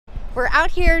We're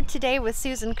out here today with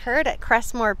Susan Kirt at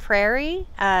Crestmore Prairie,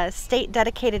 a state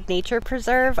dedicated nature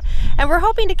preserve, and we're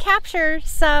hoping to capture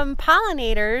some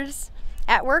pollinators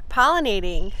at work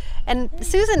pollinating. And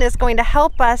Susan is going to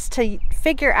help us to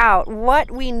figure out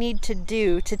what we need to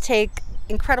do to take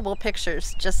incredible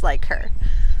pictures just like her.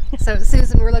 So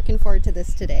Susan, we're looking forward to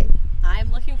this today.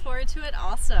 I'm looking forward to it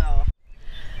also.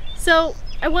 So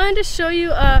I wanted to show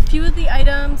you a few of the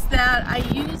items that I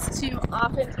use to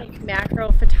often take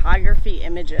macro photography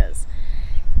images.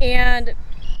 And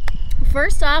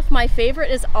first off, my favorite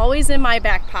is always in my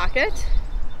back pocket.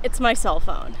 It's my cell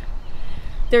phone.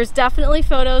 There's definitely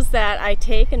photos that I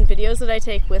take and videos that I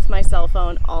take with my cell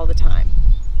phone all the time.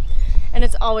 And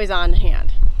it's always on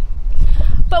hand.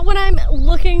 But when I'm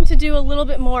looking to do a little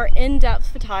bit more in-depth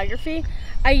photography,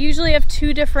 I usually have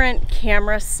two different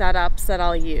camera setups that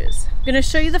I'll use. I'm going to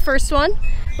show you the first one,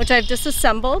 which I've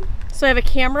disassembled. So I have a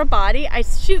camera body. I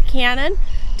shoot Canon.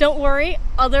 Don't worry,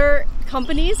 other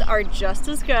companies are just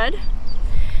as good.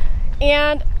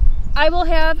 And I will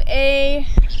have a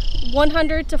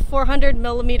 100 to 400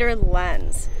 millimeter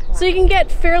lens. So you can get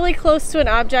fairly close to an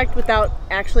object without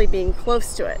actually being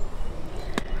close to it.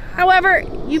 However,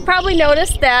 you probably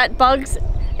noticed that bugs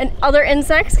and other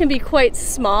insects can be quite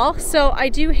small, so I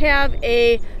do have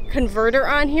a converter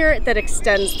on here that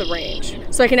extends the range.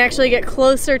 So I can actually get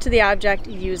closer to the object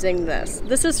using this.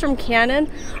 This is from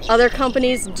Canon. Other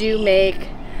companies do make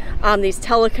these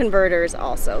teleconverters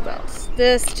also though.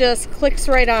 This just clicks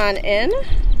right on in,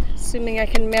 assuming I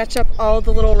can match up all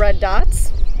the little red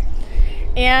dots.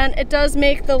 And it does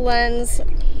make the lens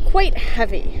quite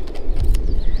heavy.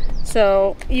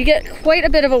 So you get quite a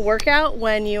bit of a workout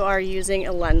when you are using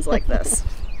a lens like this.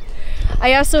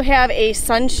 I also have a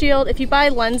sun shield. If you buy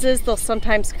lenses, they'll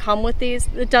sometimes come with these.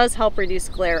 It does help reduce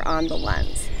glare on the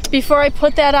lens. Before I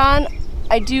put that on,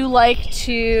 I do like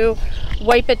to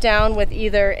wipe it down with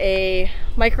either a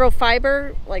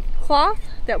microfiber like cloth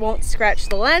that won't scratch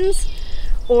the lens,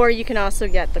 or you can also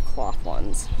get the cloth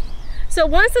ones. So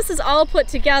once this is all put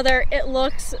together, it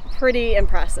looks pretty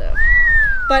impressive.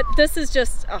 But this is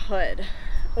just a hood,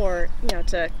 or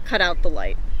to cut out the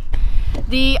light.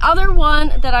 The other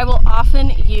one that I will often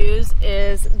use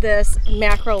is this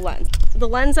macro lens. The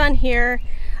lens on here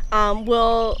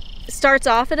starts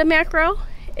off at a macro.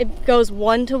 It goes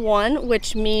 1:1,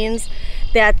 which means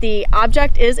that the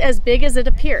object is as big as it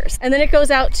appears. And then it goes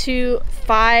out to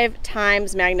 5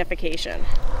 times magnification.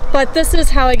 But this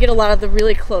is how I get a lot of the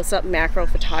really close-up macro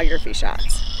photography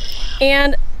shots.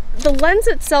 And the lens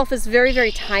itself is very,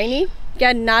 very tiny.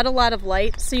 Again, not a lot of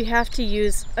light, so you have to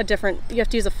use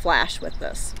a flash with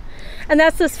this. And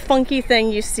that's this funky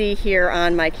thing you see here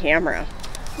on my camera.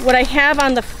 What I have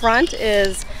on the front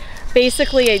is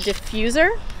basically a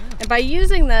diffuser. And by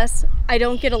using this, I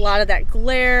don't get a lot of that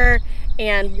glare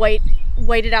and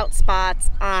whited out spots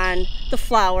on the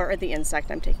flower or the insect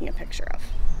I'm taking a picture of.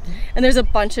 And there's a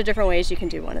bunch of different ways you can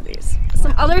do one of these.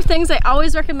 Some other things I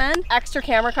always recommend: extra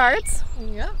camera cards.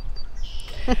 Yeah.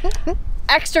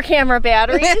 Extra camera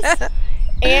batteries.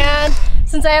 And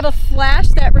since I have a flash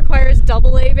that requires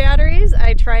AA batteries,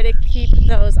 I try to keep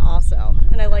those also.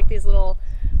 And I like these little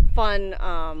fun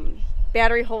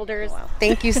battery holders.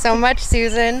 Thank you so much,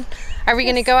 Susan. Are we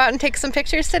going to go out and take some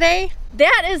pictures today?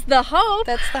 That is the hope.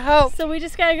 That's the hope. So we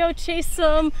just got to go chase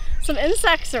some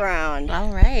insects around.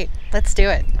 All right, let's do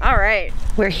it. All right.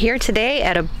 We're here today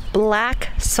at a black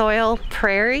soil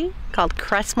prairie called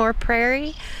Crestmore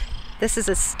Prairie. This is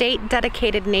a state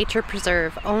dedicated nature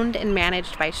preserve owned and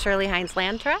managed by Shirley Hines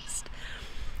Land Trust.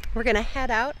 We're going to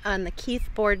head out on the Keith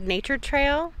Board Nature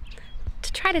Trail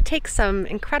to try to take some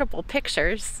incredible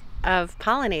pictures of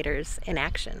pollinators in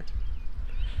action.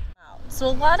 So a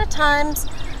lot of times,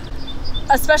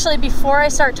 especially before I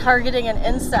start targeting an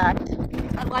insect,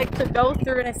 I like to go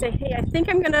through and I say, hey, I think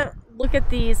I'm going to look at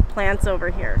these plants over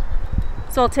here.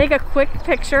 So I'll take a quick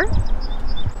picture.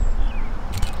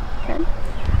 Okay.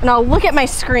 And I'll look at my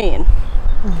screen.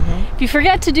 If you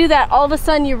forget to do that, all of a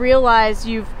sudden you realize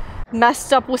you've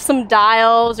messed up with some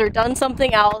dials or done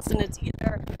something else, and it's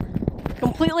either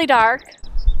completely dark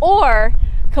or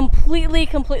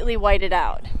completely whited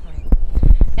out.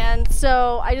 And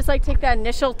so I just like to take that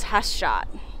initial test shot.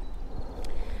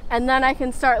 And then I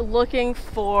can start looking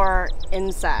for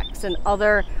insects and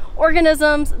other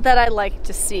organisms that I like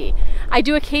to see. I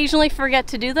do occasionally forget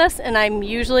to do this, and I'm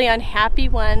usually unhappy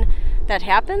when that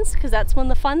happens, because that's when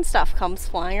the fun stuff comes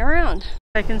flying around.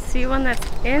 I can see one that's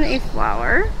in a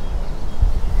flower,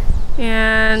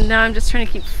 and now I'm just trying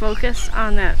to keep focused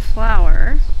on that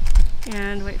flower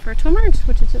and wait for it to emerge,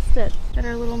 which it just did. Got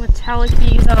our little metallic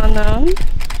bees on them.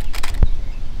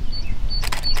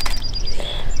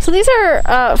 So these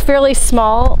are fairly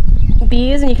small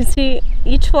bees, and you can see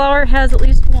each flower has at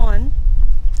least one.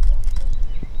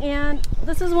 And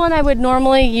this is one I would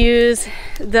normally use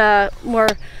the more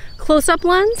close-up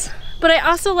lens, but I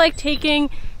also like taking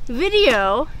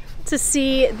video to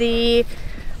see the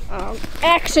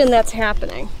action that's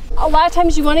happening. A lot of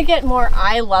times you want to get more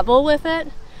eye level with it,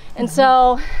 and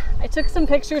so I took some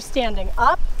pictures standing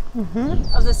up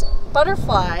of this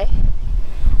butterfly,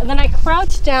 and then I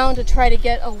crouched down to try to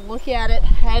get a look at it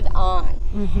head on.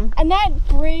 And that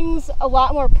brings a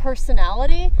lot more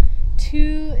personality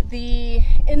to the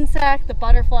insect, the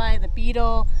butterfly, the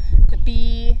beetle, the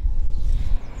bee.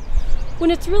 When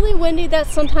it's really windy,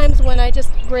 that's sometimes when I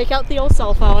just break out the old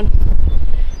cell phone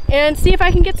and see if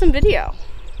I can get some video.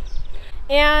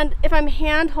 And if I'm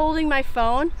hand holding my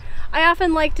phone, I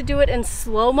often like to do it in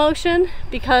slow motion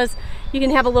because you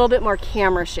can have a little bit more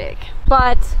camera shake,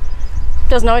 but it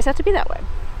doesn't always have to be that way.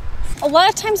 A lot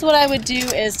of times what I would do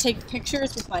is take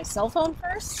pictures with my cell phone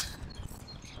first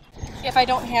if I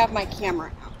don't have my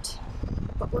camera out.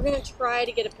 But we're going to try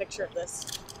to get a picture of this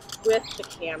with the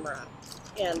camera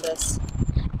and this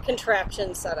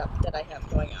contraption setup that I have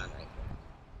going on right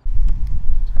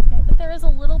here. Okay, but there is a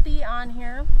little bee on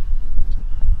here,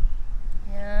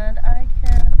 and I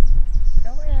can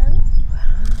go in,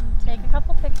 take a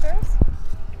couple pictures,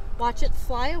 watch it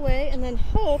fly away, and then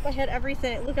hope I had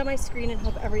everything, look at my screen and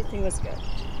hope everything was good.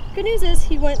 Good news is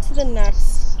he went to the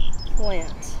next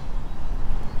plant.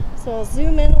 So I'll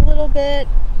zoom in a little bit,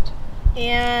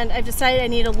 and I've decided I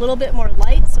need a little bit more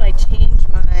light, so I changed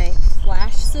my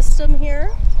flash system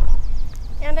here,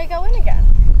 and I go in again.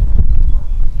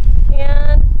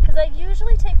 And because I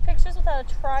usually take pictures without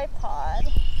a tripod,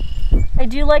 I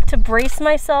do like to brace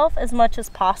myself as much as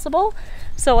possible.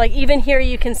 So like even here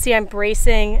you can see I'm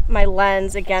bracing my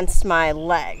lens against my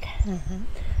leg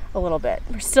a little bit.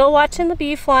 We're still watching the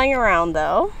bee flying around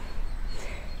though.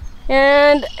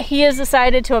 And he has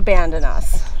decided to abandon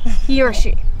us, he or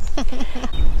she.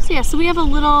 So yeah, so we have a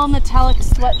little metallic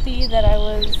sweat bee that I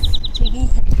was taking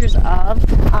pictures of.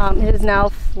 It has now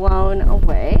flown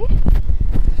away.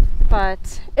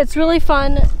 But it's really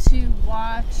fun to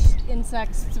watch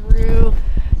insects through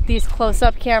these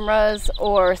close-up cameras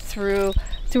or through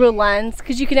a lens,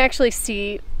 because you can actually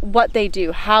see what they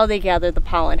do, how they gather the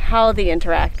pollen, how they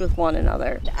interact with one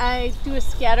another. I do a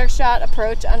scatter shot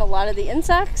approach on a lot of the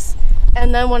insects,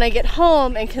 and then when I get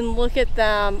home and can look at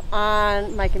them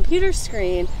on my computer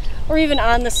screen or even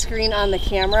on the screen on the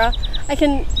camera, I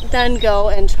can then go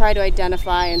and try to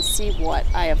identify and see what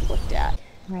I have looked at.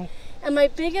 Right. And my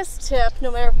biggest tip, no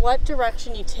matter what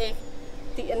direction you take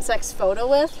the insect's photo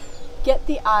with, get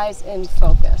the eyes in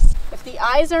focus. If the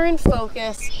eyes are in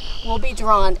focus, we'll be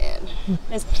drawn in.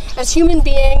 As human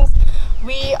beings,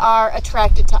 we are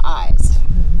attracted to eyes.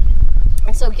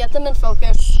 And so get them in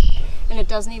focus, and it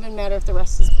doesn't even matter if the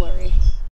rest is blurry.